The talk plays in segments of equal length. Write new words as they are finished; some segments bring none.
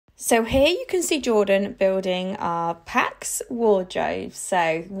So here you can see Jordan building our PAX wardrobe.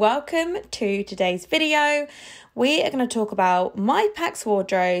 So welcome to today's video. We are going to talk about my PAX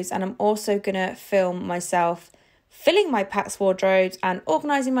wardrobes, and I'm also going to film myself filling my PAX wardrobes and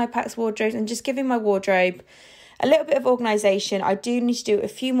organising my PAX wardrobes and just giving my wardrobe a little bit of organisation. I do need to do a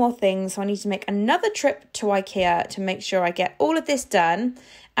few more things, so I need to make another trip to IKEA to make sure I get all of this done.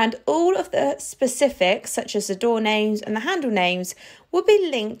 And all of the specifics, such as the door names and the handle names, will be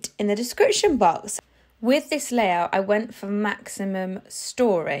linked in the description box. With this layout, I went for maximum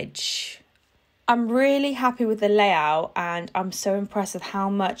storage. I'm really happy with the layout, and I'm so impressed with how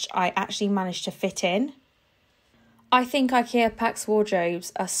much I actually managed to fit in. I think IKEA PAX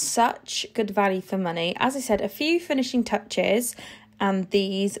wardrobes are such good value for money. As I said, a few finishing touches, and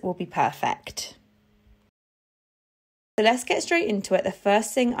these will be perfect. So let's get straight into it. The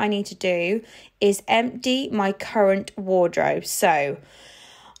first thing I need to do is empty my current wardrobe. So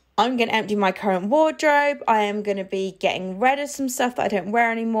I'm going to empty my current wardrobe. I am going to be getting rid of some stuff that I don't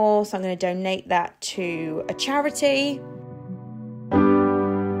wear anymore. So I'm going to donate that to a charity.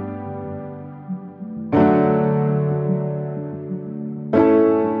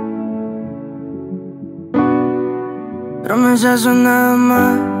 Promesas son nada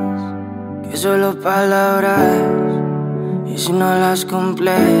más que solo palabras. Y si no las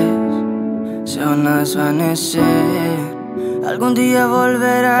cumples, se van a desvanecer. Algún día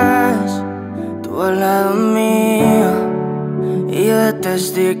volverás, tú al lado mío, y yo de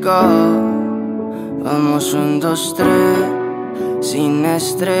testigo. Vamos 1, 2, 3, sin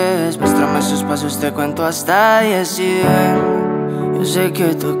estrés. Muéstrame esos pasos, te cuento hasta 10 y ven. Yo sé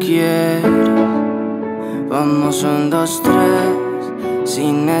que tú quieres. Vamos 1, 2, 3.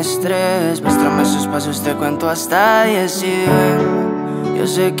 Sin estrés, muéstrame esos pasos, te cuento hasta 10 y ven. Yo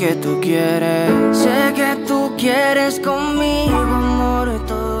sé que tú quieres. Sé que tú quieres conmigo, amor, y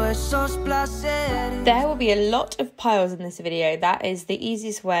todos esos placeres. There will be a lot of piles in this video. That is the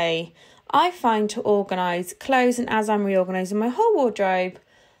easiest way I find to organise clothes, and as I'm reorganising my whole wardrobe,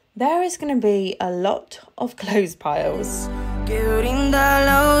 there is going to be a lot of clothes piles. Que brinda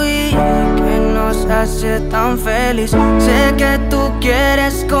la vida que nos hace tan feliz. Sé que tú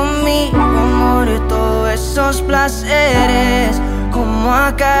quieres conmigo, amor, y todos esos placeres. Como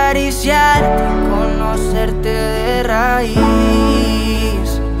acariciarte, conocerte de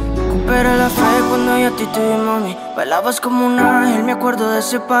raíz. Recupera la fe cuando yo a ti te vi, mami. Bailabas como un ángel, me acuerdo de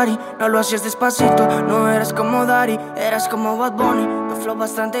ese party. No lo hacías despacito, no eras como Daddy. Eras como Bad Bunny, tu flow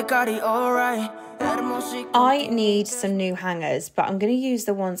bastante cari, alright. I need some new hangers, but I'm going to use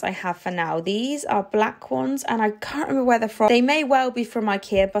the ones I have for now. These are black ones, and I can't remember where they're from. They may well be from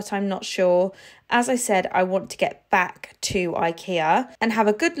IKEA, but I'm not sure. As I said, I want to get back to IKEA and have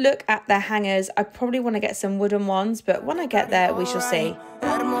a good look at their hangers. I probably want to get some wooden ones, but when I get there, we shall see.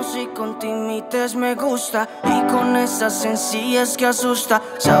 Hermoso y con timites me gusta, y con esas sencillas que asusta.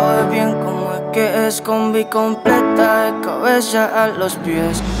 Sabe bien cómo es que es combi completa, de cabeza a los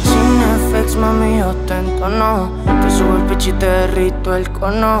pies. Sin effects, mami, yo te entono. Te subo el pitch y te derrito el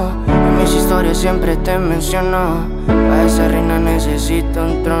cono. En mis historias siempre te menciono. Pa' esa reina necesito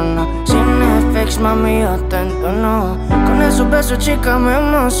un trono. Sin effects, mami, yo te entono. Con esos besos, chica, me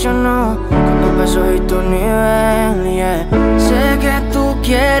emocionó. Con tus besos y tu nivel, yeah. Sé que tú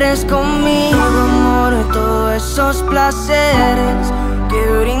quieres conmigo, amor, y todos esos placeres que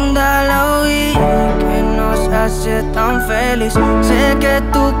brinda la vida que nos hace tan feliz. Sé que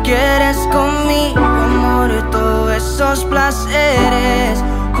tú quieres conmigo, amor, y todos esos placeres.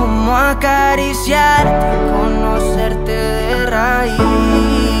 Como acariciarte, conocerte de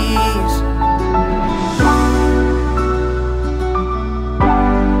raíz.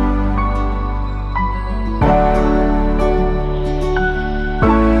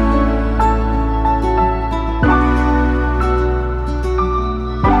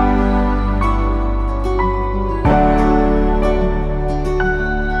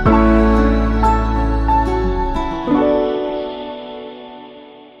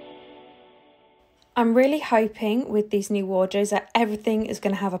 I'm really hoping with these new wardrobes that everything is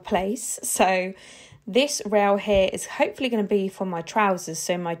going to have a place. So this rail here is hopefully going to be for my trousers,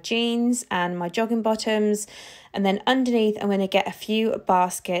 so my jeans and my jogging bottoms. And then underneath I'm going to get a few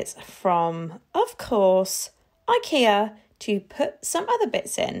baskets from, of course, IKEA to put some other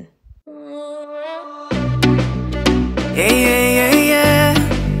bits in. Yeah, yeah, yeah, yeah.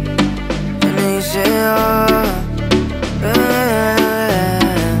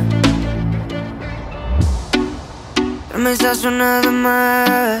 Promesas son nada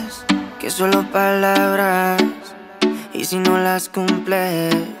más que solo palabras. Y si no las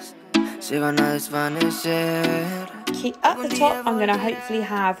cumples, se van a desvanecer. At the top, I'm going to hopefully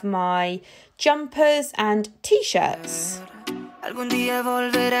have my jumpers and t-shirts. Algún día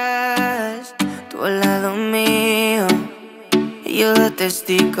volverás tú al lado mío y yo de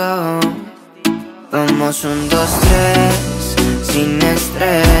testigo. Vamos 1, 2, 3, sin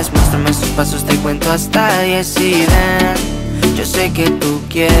estrés. Muéstrame esos pasos, te cuento hasta 10 y ven. Yo sé que tú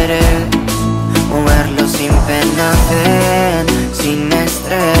quieres moverlo sin pena, ven. Sin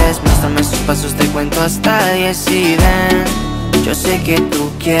estrés, muéstrame esos pasos, te cuento hasta 10 y ven. Yo sé que tú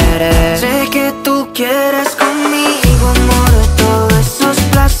quieres. Sé que tú quieres conmigo, amor, todos esos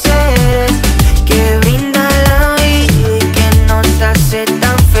placeres que brinda la vida y que nos hace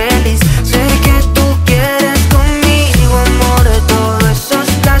tan feliz. Sé que tú quieres conmigo, amor, todos esos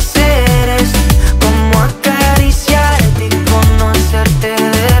placeres, como acariciarte y conocerte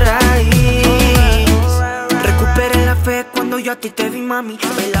de raíz. Recuperé la fe cuando yo a ti te vi, mami.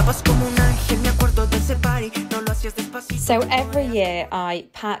 Bailabas como un ángel, me acuerdo de ese party. No lo hacías despacito. So every year I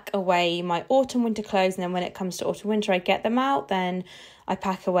pack away my autumn winter clothes, and then when it comes to autumn winter I get them out. Then I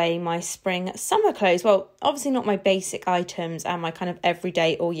pack away my spring summer clothes. Well, obviously not my basic items and my kind of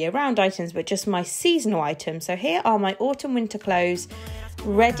everyday all year round items, but just my seasonal items. So here are my autumn winter clothes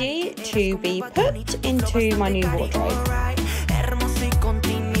ready to be put into my new wardrobe.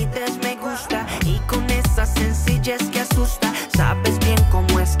 Sabes bien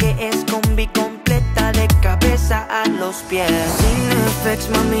cómo es que es combi completa de cabeza a los pies. Sin effects,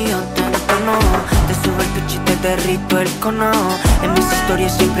 mami, yo te entono. Te subo el pitch y te derrito el cono. En mis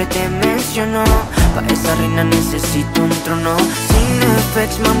historias siempre te menciono. Pa' esa reina necesito un trono. Sin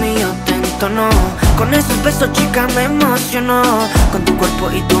effects, mami, yo te entono. Con esos besos, chica, me emociono. Con tu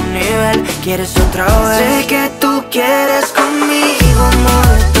cuerpo y tu nivel, quieres otra vez. Sé que tú quieres conmigo,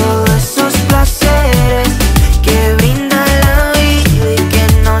 amor, todos esos placeres que brinda la vida y que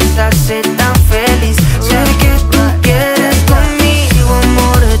nos hace tan feliz. Sé que tú quieres conmigo,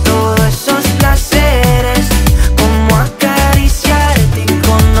 amor, todos esos placeres, como acariciarte y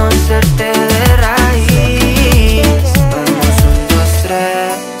conocerte de raíz. Vamos 1, 2,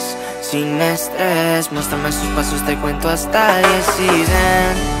 3, sin estrés. Muéstrame esos pasos, te cuento hasta 10 y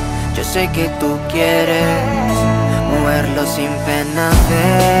ven. Yo sé que tú quieres moverlo sin pena,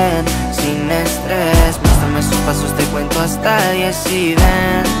 ven. Sin estrés, muéstrame esos pasos, te cuento hasta 10 y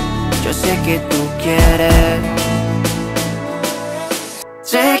ven. Yo sé que tú quieres.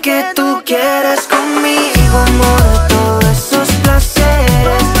 Sé que tú quieres conmigo, amor, todos esos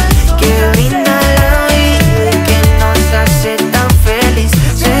placeres que brinda la vida y que nos hace tan feliz.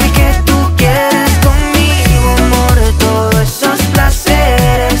 Sé que tú quieres conmigo, amor, todos esos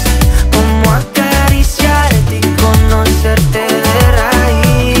placeres, como acariciarte y conocerte de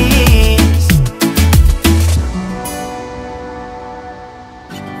raíz.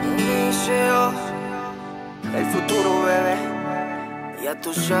 Inicio el futuro, bebé, ya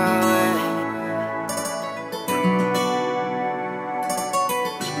tú sabes.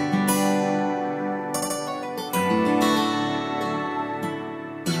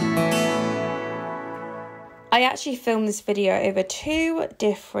 I actually filmed this video over 2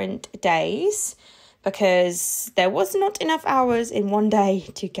 different days because there was not enough hours in one day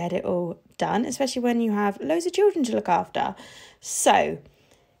to get it all done, especially when you have loads of children to look after. So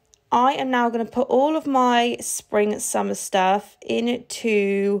I am now going to put all of my spring summer stuff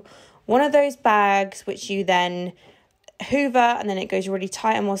into one of those bags, which you then hoover and then it goes really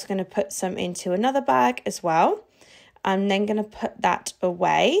tight. I'm also going to put some into another bag as well. I'm then going to put that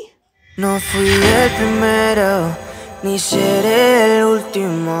away. No fui el primero, ni seré el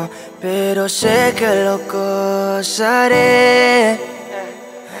último, pero sé que lo gozaré.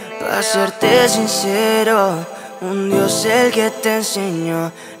 Para serte sincero, un Dios el que te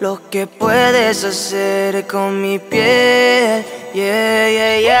enseñó lo que puedes hacer con mi piel. Yeah,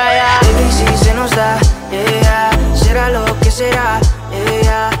 yeah, yeah, yeah. Baby, si se nos da, yeah, será lo que será,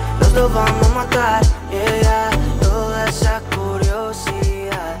 yeah, los dos vamos a matar, yeah, toda esa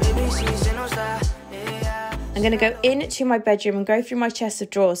curiosidad. Baby, si se nos da, yeah. I'm going to go into my bedroom and go through my chest of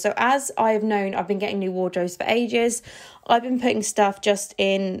drawers. So as I have known, I've been getting new wardrobes for ages. I've been putting stuff just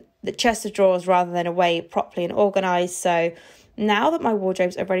in the chest of drawers rather than away properly and organised. So now that my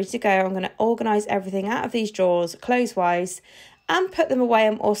wardrobes are ready to go, I'm going to organise everything out of these drawers, clothes-wise, and put them away.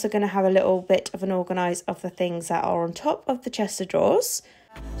 I'm also going to have a little bit of an organise of the things that are on top of the chest of drawers.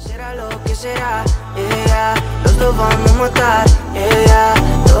 Será lo que será, yeah, los dos vamos a matar, yeah,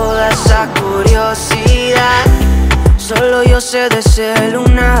 toda esa curiosidad. Solo yo sé de ese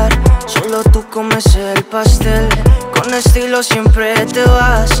lunar, solo tú comes el pastel. Con estilo siempre te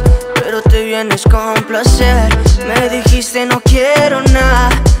vas, pero te vienes con placer. Me dijiste no quiero nada,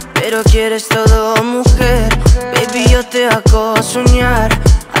 pero quieres todo, mujer. Baby, yo te hago soñar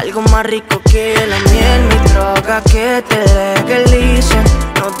algo más rico que la miel, mi droga que te legalicen.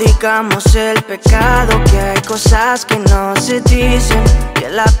 No digamos el pecado, que hay cosas que no se dicen.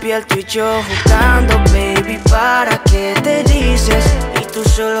 Piel a piel tú y yo jugando, baby, ¿para qué te dices? Y tú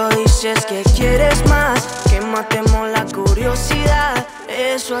solo dices que quieres más, que matemos la curiosidad.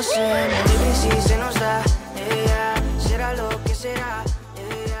 Eso hacemos, baby, si se nos da, será lo que será.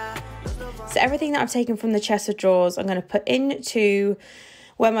 So everything that I've taken from the chest of drawers, I'm going to put into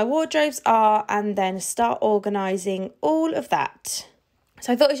where my wardrobes are and then start organising all of that.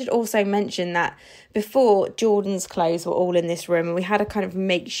 So I thought I should also mention that before, Jordan's clothes were all in this room and we had a kind of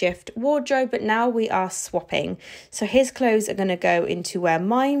makeshift wardrobe, but now we are swapping. So his clothes are going to go into where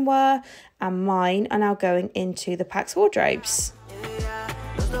mine were and mine are now going into the PAX wardrobes.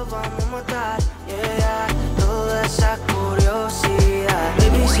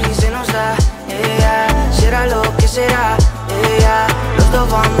 Será lo que será, los dos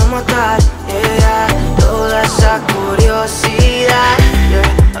vamos a matar, toda esa curiosidad.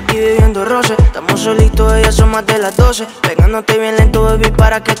 Aquí viviendo roce, estamos solitos, ellas son más de las 12. Pegándote bien lento, baby,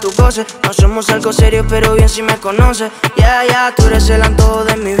 para que tú goces. No somos algo serio, pero bien si me conoces. Tú eres el antojo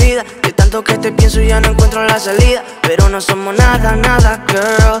de mi vida. De tanto que te pienso ya no encuentro la salida. Pero no somos nada, nada,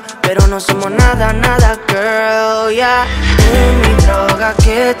 girl. Pero no somos nada, nada, girl, Tú mi droga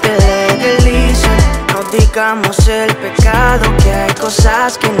que te legalicen. No digamos el pecado, que hay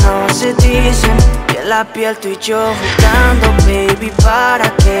cosas que no se dicen. Piel a piel tú y yo jugando, baby,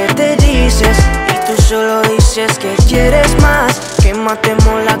 ¿para qué te dices? Y tú solo dices que quieres más, que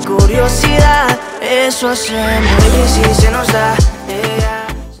matemos la curiosidad. Eso hacemos, baby, si se nos da,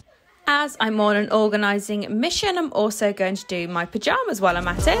 As I'm on an organising mission, I'm also going to do my pyjamas while I'm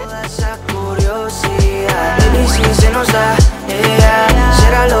at it. Toda esa curiosidad, baby, si se nos da,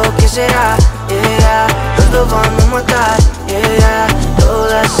 será lo que será, los dos vamos a matar,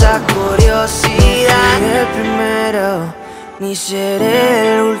 toda esa curiosidad. Ni el primero, ni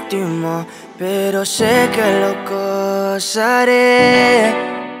seré el último, pero sé que lo gozaré.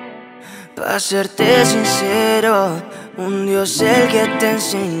 Pa' serte sincero, un Dios el que te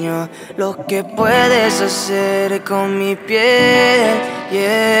enseñó lo que puedes hacer con mi piel.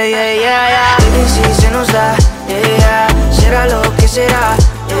 Baby, si se nos da, será lo que será,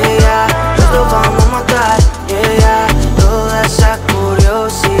 los dos vamos a matar, toda esa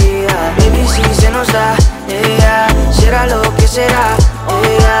curiosidad. Baby, si se nos da, será lo que será,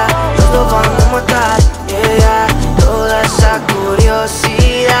 los dos vamos a matar, toda esa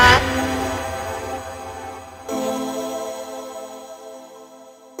curiosidad.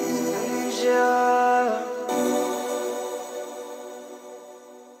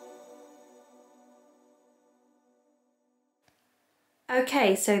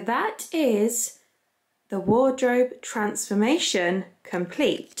 Okay, so that is the wardrobe transformation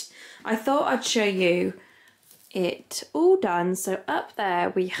complete. I thought I'd show you it all done. So up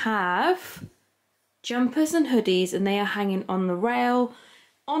there we have jumpers and hoodies and they are hanging on the rail.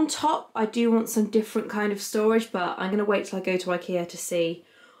 On top I do want some different kind of storage, but I'm going to wait till I go to IKEA to see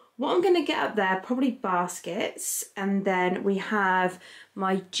what I'm going to get up there. Probably baskets, and then we have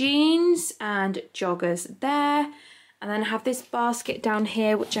my jeans and joggers there. And then I have this basket down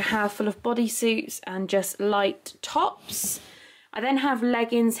here which I have full of bodysuits and just light tops. I then have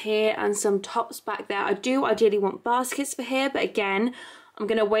leggings here and some tops back there. I do ideally want baskets for here, but again, I'm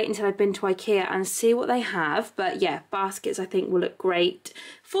going to wait until I've been to IKEA and see what they have. But yeah, baskets I think will look great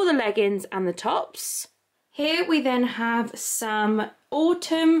for the leggings and the tops. Here we then have some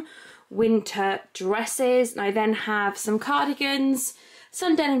autumn winter dresses, and I then have some cardigans,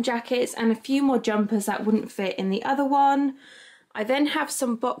 some denim jackets and a few more jumpers that wouldn't fit in the other one. I then have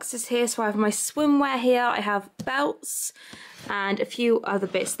some boxes here, so I have my swimwear here, I have belts and a few other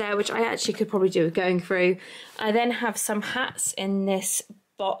bits there which I actually could probably do with going through. I then have some hats in this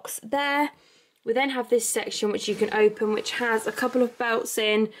box there. We then have this section which you can open, which has a couple of belts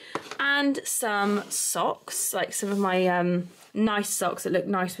in and some socks, like some of my nice socks that look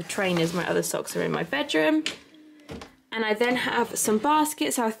nice with trainers. My other socks are in my bedroom. And I then have some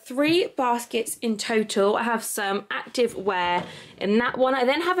baskets. I have 3 baskets in total. I have some active wear in that one. I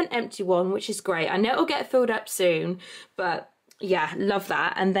then have an empty one, which is great. I know it'll get filled up soon, but yeah, love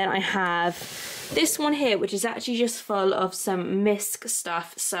that. And then I have this one here, which is actually just full of some misc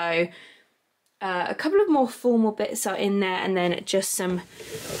stuff. So a couple of more formal bits are in there, and then just some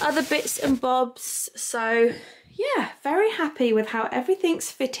other bits and bobs. So yeah, very happy with how everything's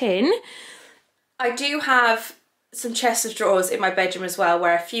fit in. I do have some chests of drawers in my bedroom as well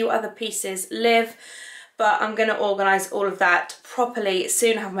where a few other pieces live, but I'm going to organise all of that properly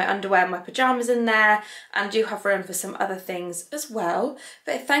soon. I have my underwear and my pyjamas in there, and do have room for some other things as well.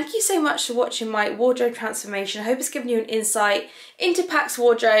 But thank you so much for watching my wardrobe transformation. I hope it's given you an insight into PAX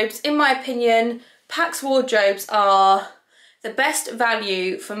wardrobes. In my opinion, PAX wardrobes are the best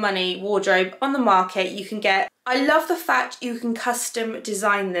value for money wardrobe on the market you can get. I love the fact you can custom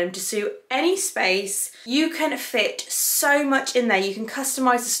design them to suit any space. You can fit so much in there. You can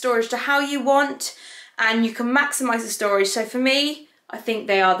customize the storage to how you want, and you can maximize the storage. So for me, I think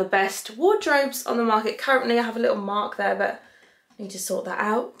they are the best wardrobes on the market currently. I have a little mark there, but I need to sort that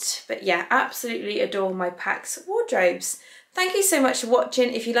out. But yeah, absolutely adore my PAX wardrobes. Thank you so much for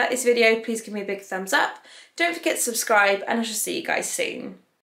watching. If you like this video, please give me a big thumbs up. Don't forget to subscribe, and I shall see you guys soon.